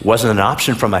course, it wasn't an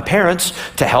option from my parents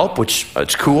to help, which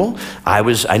it's cool. I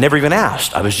never even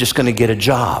asked. I was just going to get a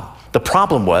job. The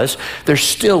problem was there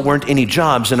still weren't any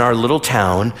jobs in our little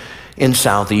town in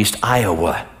southeast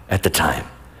Iowa at the time.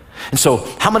 And so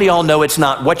how many of y'all know it's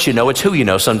not what you know, it's who you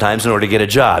know sometimes in order to get a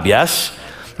job, yes?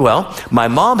 Well, my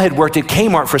mom had worked at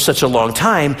Kmart for such a long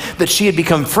time that she had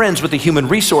become friends with the human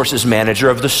resources manager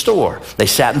of the store. They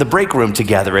sat in the break room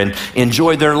together and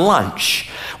enjoyed their lunch.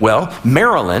 Well,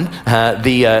 Marilyn,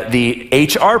 the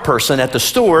HR person at the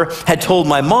store, had told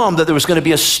my mom that there was going to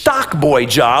be a stock boy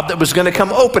job that was going to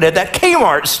come open at that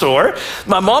Kmart store.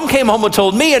 My mom came home and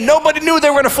told me, and nobody knew they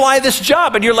were going to fly this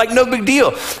job. And you're like, no big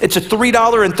deal. It's a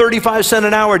 $3.35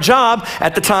 an hour job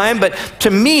at the time, but to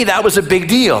me, that was a big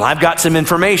deal. I've got some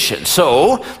information.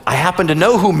 So I happened to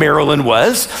know who Marilyn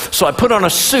was. So I put on a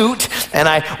suit and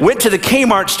I went to the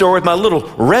Kmart store with my little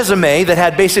resume that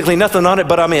had basically nothing on it,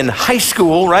 but I'm in high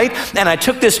school, right? And I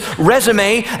took this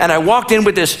resume and I walked in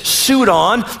with this suit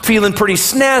on, feeling pretty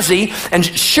snazzy, and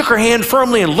shook her hand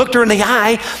firmly and looked her in the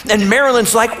eye. And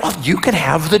Marilyn's like, well, you can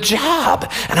have the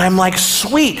job. And I'm like,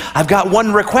 sweet. I've got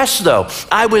one request though.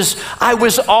 I was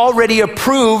already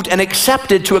approved and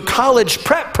accepted to a college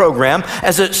prep program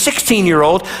as a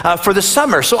 16-year-old for the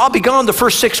summer. So I'll be gone the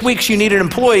first 6 weeks you need an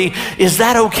employee. Is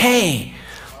that okay?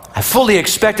 I fully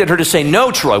expected her to say,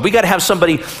 no, Troy, we got to have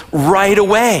somebody right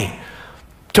away.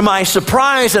 To my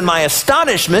surprise and my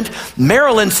astonishment,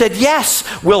 Marilyn said, yes,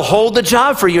 we'll hold the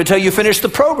job for you until you finish the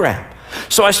program.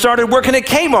 So I started working at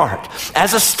Kmart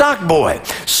as a stock boy,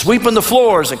 sweeping the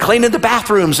floors and cleaning the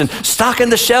bathrooms and stocking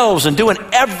the shelves and doing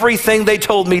everything they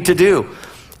told me to do.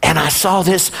 And I saw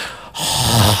this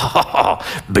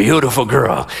beautiful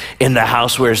girl in the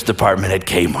housewares department at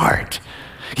Kmart.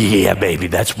 Yeah, baby,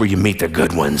 that's where you meet the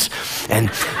good ones.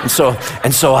 And so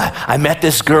I met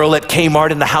this girl at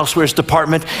Kmart in the housewares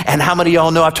department. And how many of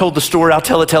y'all know, I've told the story, I'll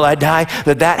tell it till I die,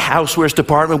 that housewares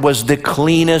department was the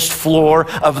cleanest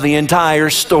floor of the entire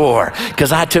store.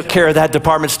 Because I took care of that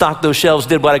department, stocked those shelves,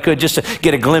 did what I could just to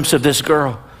get a glimpse of this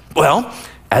girl. Well,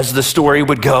 as the story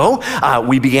would go,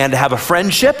 we began to have a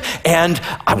friendship, and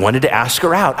I wanted to ask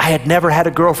her out. I had never had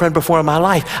a girlfriend before in my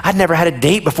life. I'd never had a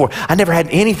date before. I never had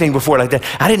anything before like that.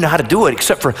 I didn't know how to do it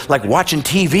except for like watching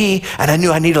TV, and I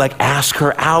knew I needed to like ask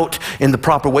her out in the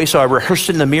proper way. So I rehearsed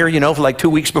it in the mirror, for like 2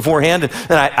 weeks beforehand,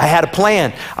 and I had a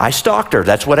plan. I stalked her.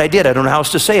 That's what I did. I don't know how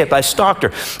else to say it, but I stalked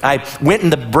her. I went in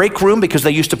the break room because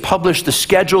they used to publish the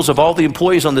schedules of all the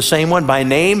employees on the same one by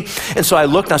name, and so I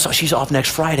looked and I saw she's off next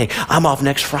Friday. I'm off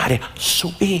next Friday.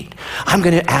 Sweet. I'm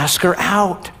going to ask her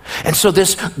out. And so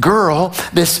this girl,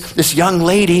 this young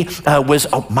lady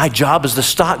my job as the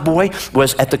stock boy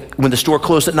was when the store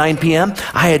closed at 9 p.m.,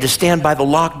 I had to stand by the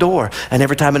locked door. And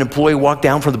every time an employee walked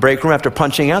down from the break room after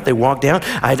punching out, they walked down,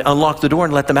 I'd unlock the door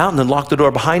and let them out and then lock the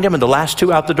door behind them. And the last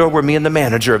two out the door were me and the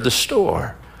manager of the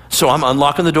store. So I'm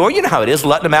unlocking the door. You know how it is,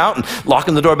 letting them out and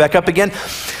locking the door back up again.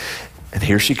 And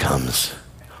here she comes,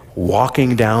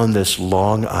 walking down this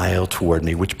long aisle toward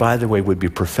me, which, by the way, would be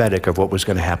prophetic of what was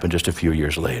going to happen just a few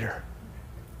years later.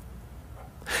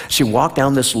 She walked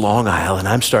down this long aisle, and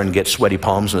I'm starting to get sweaty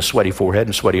palms and a sweaty forehead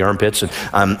and sweaty armpits, and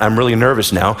I'm really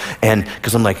nervous now, and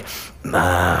because I'm like,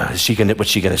 what's she going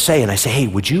to say? And I say, hey,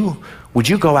 would you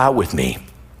go out with me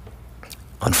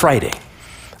on Friday?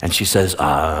 And she says,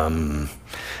 and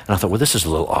I thought, well, this is a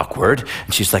little awkward.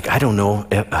 And she's like, I don't know,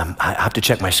 I have to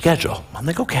check my schedule. I'm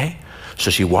like, okay.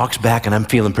 So she walks back, and I'm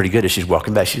feeling pretty good as she's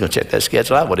walking back. She's going to check that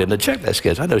schedule. I wanted to check that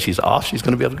schedule. I know she's off. She's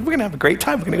going to we're going to have a great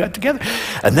time. We're going to go out together.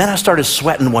 And then I started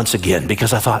sweating once again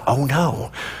because I thought, oh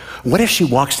no, what if she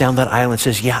walks down that aisle and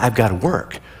says, yeah, I've got to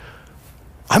work?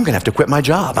 I'm going to have to quit my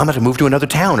job. I'm going to have to move to another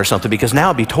town or something because now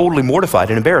I'd be totally mortified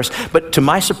and embarrassed. But to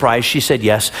my surprise, she said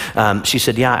yes. She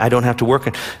said, yeah, I don't have to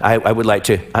work. I would like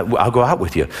to, I'll go out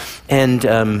with you. And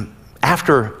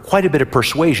after quite a bit of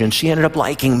persuasion, she ended up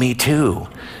liking me too.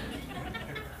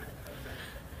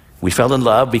 We fell in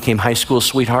love, became high school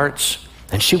sweethearts,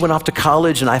 and she went off to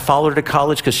college, and I followed her to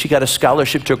college because she got a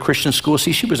scholarship to a Christian school.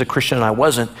 See, she was a Christian and I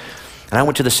wasn't. And I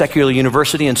went to the secular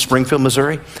university in Springfield,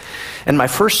 Missouri. And my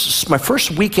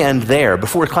first weekend there,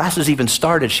 before classes even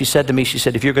started, she said to me, she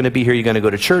said, if you're going to be here, you're going to go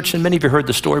to church. And many of you heard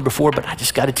the story before, but I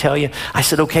just got to tell you. I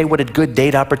said, okay, what a good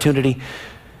date opportunity.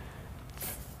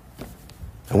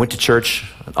 I went to church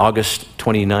on August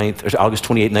 28,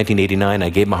 1989. I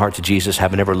gave my heart to Jesus,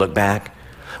 haven't ever looked back.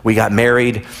 We got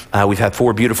married. We've had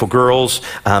 4 beautiful girls.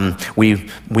 We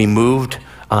moved.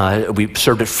 We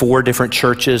served at 4 different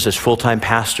churches as full-time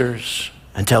pastors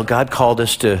until God called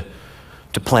us to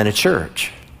plant a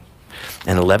church.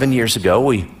 And 11 years ago,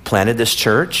 we planted this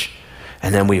church,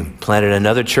 and then we planted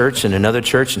another church and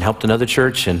helped another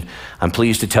church. And I'm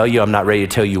pleased to tell you, I'm not ready to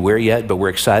tell you where yet, but we're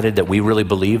excited that we really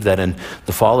believe that in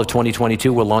the fall of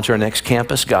 2022, we'll launch our next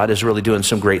campus. God is really doing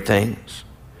some great things.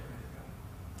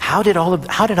 How did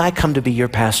I come to be your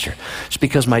pastor? It's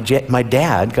because my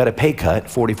dad got a pay cut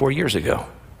 44 years ago.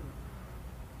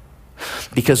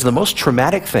 Because the most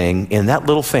traumatic thing in that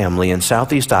little family in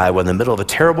Southeast Iowa in the middle of a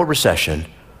terrible recession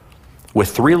with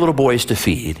 3 little boys to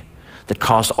feed that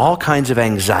caused all kinds of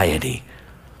anxiety,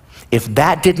 if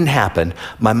that didn't happen,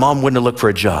 my mom wouldn't have looked for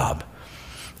a job.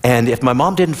 And if my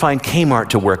mom didn't find Kmart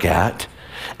to work at,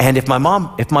 and if my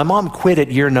mom quit at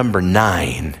year number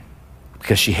 9,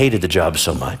 because she hated the job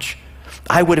so much,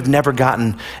 I would have never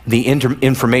gotten the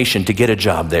information to get a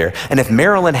job there. And if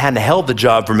Marilyn hadn't held the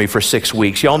job for me for 6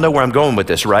 weeks, y'all know where I'm going with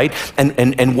this, right?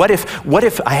 And what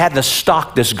if I hadn't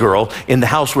stalked this girl in the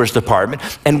housewares department?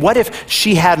 And what if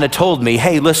she hadn't told me,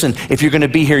 hey, listen, if you're going to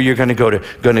be here, you're going to go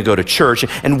to church?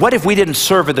 And what if we didn't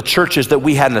serve at the churches that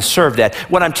we hadn't served at?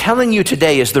 What I'm telling you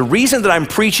today is the reason that I'm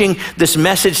preaching this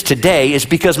message today is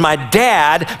because my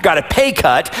dad got a pay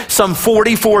cut some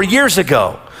 44 years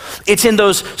ago. It's in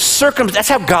those circumstances. That's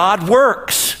how God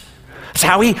works. That's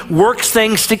how he works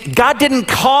things. God didn't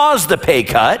cause the pay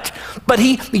cut, but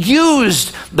he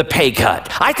used the pay cut.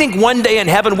 I think one day in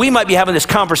heaven, we might be having this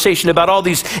conversation about all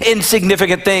these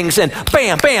insignificant things, and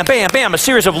bam, bam, bam, bam, a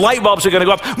series of light bulbs are going to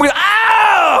go off. We go,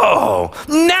 oh,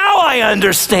 now I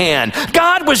understand.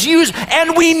 God was used,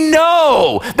 and we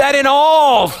know that in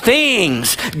all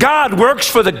things, God works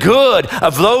for the good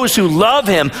of those who love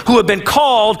him, who have been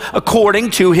called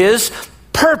according to his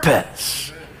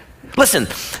purpose. Listen,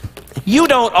 you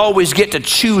don't always get to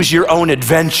choose your own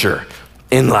adventure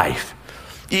in life.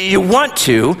 You want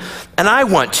to, and I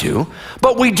want to,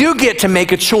 but we do get to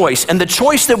make a choice. And the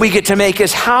choice that we get to make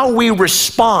is how we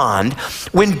respond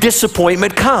when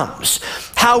disappointment comes,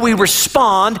 how we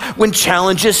respond when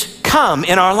challenges come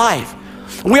in our life.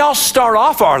 We all start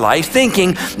off our life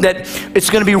thinking that it's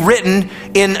going to be written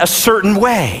in a certain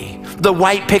way. The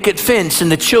white picket fence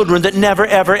and the children that never,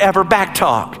 ever, ever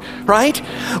backtalk, right?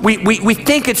 We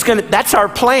think it's going to, that's our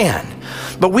plan.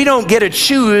 But we don't get to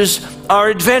choose our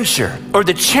adventure or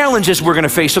the challenges we're going to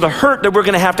face or the hurt that we're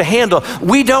going to have to handle.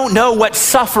 We don't know what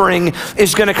suffering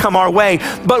is going to come our way,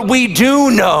 but we do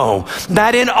know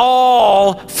that in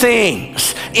all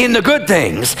things, in the good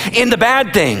things, in the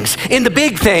bad things, in the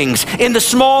big things, in the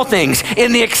small things,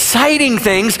 in the exciting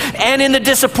things, and in the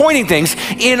disappointing things,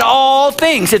 in all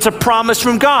things, it's a promise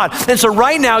from God. And so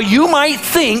right now, you might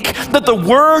think that the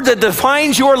word that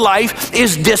defines your life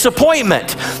is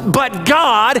disappointment, but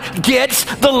God gets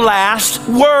the last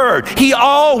word. He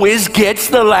always gets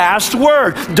the last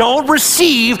word. Don't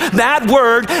receive that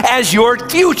word as your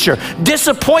future.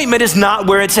 Disappointment is not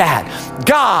where it's at.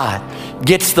 God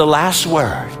gets the last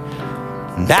word.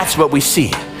 And that's what we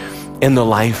see in the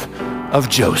life of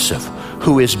Joseph,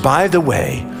 who is, by the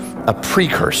way, a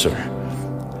precursor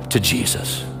to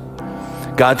Jesus.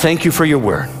 God, thank you for your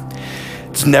word.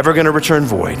 It's never going to return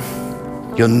void.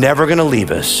 You're never going to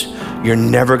leave us. You're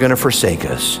never going to forsake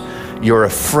us. You're a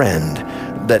friend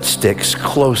that sticks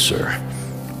closer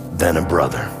than a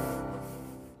brother.